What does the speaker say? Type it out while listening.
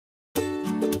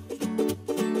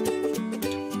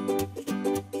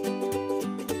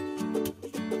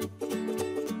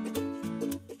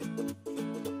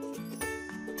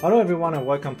Hello everyone and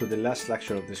welcome to the last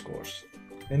lecture of this course.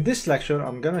 In this lecture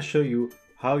I'm gonna show you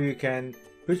how you can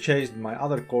purchase my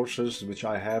other courses which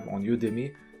I have on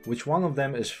Udemy, which one of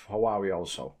them is Huawei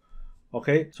also.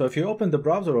 Okay, so if you open the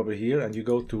browser over here and you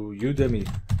go to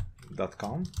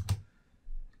udemy.com,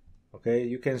 okay,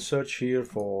 you can search here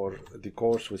for the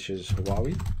course which is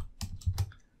Huawei.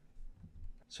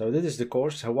 So this is the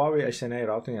course, Huawei HCNA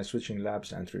Routing and Switching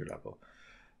Labs entry level.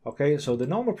 Okay, so the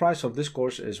normal price of this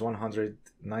course is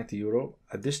 190 euro.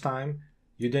 At this time,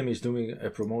 Udemy is doing a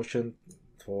promotion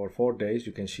for 4 days,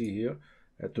 you can see here,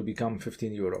 to become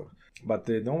 15 euro. But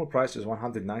the normal price is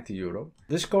 190 euro.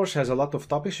 This course has a lot of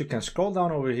topics. You can scroll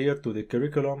down over here to the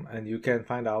curriculum and you can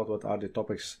find out what are the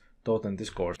topics taught in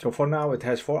this course. So for now, it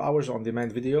has 4 hours on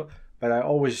demand video, but I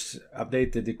always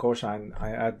update the course and I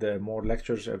add more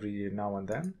lectures every now and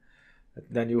then.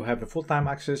 Then you have a full-time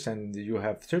access and you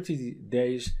have 30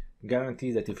 days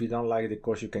guarantee that if you don't like the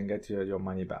course you can get your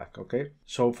money back. Okay,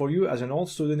 so for you as an old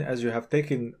student, as you have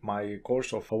taken my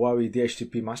course of Huawei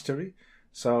DHCP Mastery,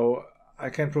 so I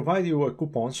can provide you a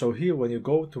coupon. So here when you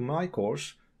go to my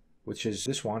course, which is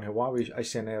this one, Huawei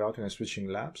HCNA Routing and Switching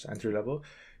Labs entry level,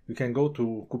 you can go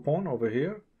to coupon over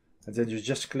here and then you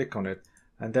just click on it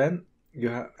and then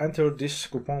you enter this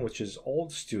coupon which is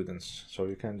old students. So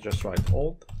you can just write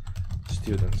old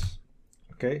students,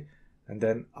 okay, and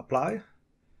then apply.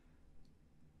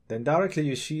 Then directly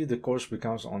you see the course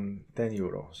becomes on 10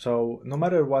 euro. So no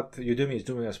matter what Udemy is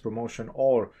doing as promotion,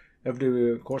 or if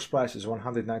the course price is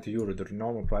 190 euro, the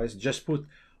normal price, just put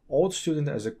old student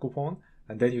as a coupon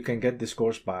and then you can get this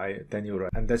course by 10 euro,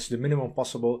 and that's the minimum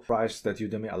possible price that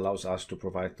Udemy allows us to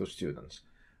provide to students.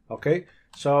 Okay,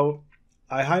 so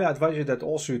I highly advise you that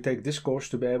also you take this course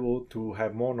to be able to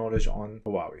have more knowledge on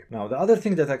Huawei. Now, the other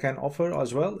thing that I can offer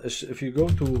as well is if you go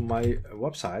to my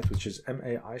website, which is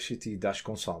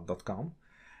maict-consult.com,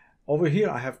 over here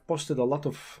I have posted a lot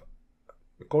of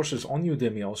courses on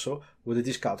Udemy also with a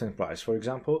discounted price. For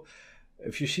example,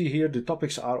 if you see here, the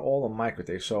topics are all on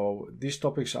MikroTik. So these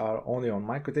topics are only on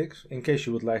MikroTik. In case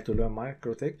you would like to learn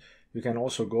MikroTik, you can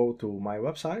also go to my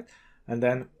website and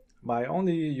then by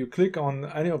only you click on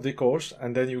any of the course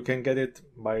and then you can get it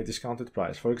by a discounted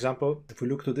price. For example, if we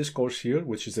look to this course here,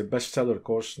 which is a bestseller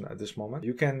course at this moment,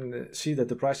 you can see that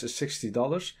the price is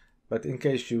 $60, but in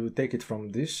case you take it from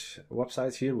this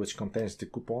website here, which contains the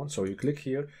coupon, so you click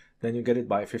here, then you get it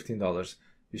by $15.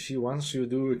 You see, once you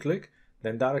do a click,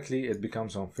 then directly it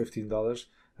becomes on $15,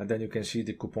 and then you can see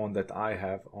the coupon that I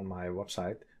have on my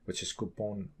website, which is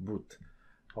coupon boot.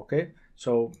 Okay,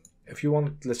 so if you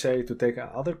want, let's say, to take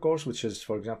another course, which is,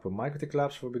 for example, MikroTik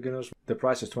Labs for beginners, the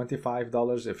price is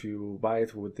 $25. If you buy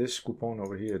it with this coupon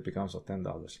over here, it becomes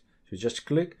 $10. You just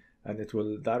click and it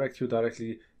will direct you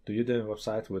directly to Udemy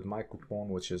website with my coupon,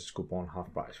 which is coupon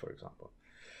half price, for example.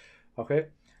 Okay,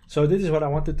 so this is what I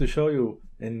wanted to show you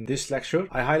in this lecture.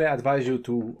 I highly advise you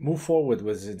to move forward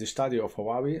with the study of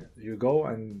Huawei. You go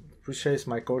and purchase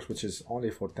my course, which is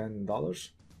only for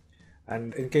 $10.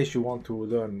 And in case you want to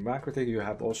learn MikroTik, you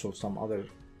have also some other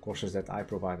courses that I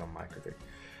provide on MikroTik.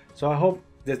 So I hope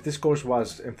that this course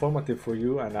was informative for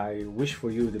you and I wish for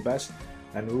you the best,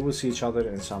 and we will see each other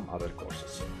in some other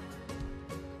courses.